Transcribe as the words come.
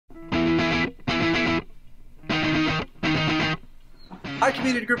Hi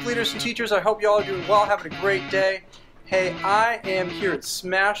community group leaders and teachers, I hope you all are doing well, having a great day. Hey, I am here at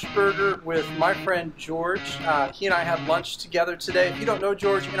Smashburger with my friend George. He and I had lunch together today. If you don't know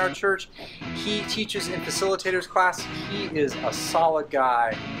George in our church, he teaches in facilitators class. He is a solid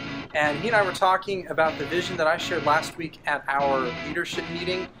guy. And he and I were talking about the vision that I shared last week at our leadership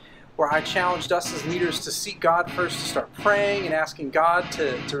meeting, where I challenged us as leaders to seek God first, to start praying and asking God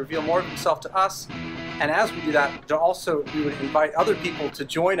to reveal more of himself to us. And as we do that, we would invite other people to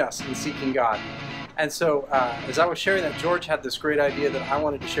join us in seeking God. And so as I was sharing that, George had this great idea that I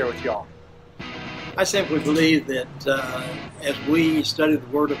wanted to share with y'all. I simply believe that as we study the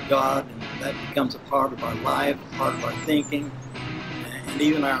Word of God, and that becomes a part of our life, part of our thinking, and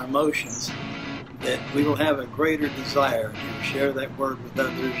even our emotions, that we will have a greater desire to share that Word with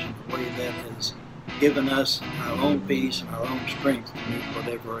others in a way that has given us our own peace and our own strength to meet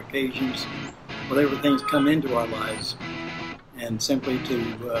whatever occasions, whatever things come into our lives, and simply to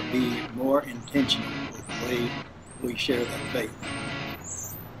be more intentional with the way we share that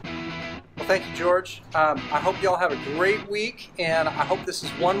faith. Well, thank you, George. I hope you all have a great week, and I hope this is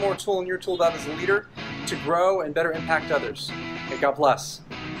one more tool in your tool belt as a leader to grow and better impact others. Okay, God bless.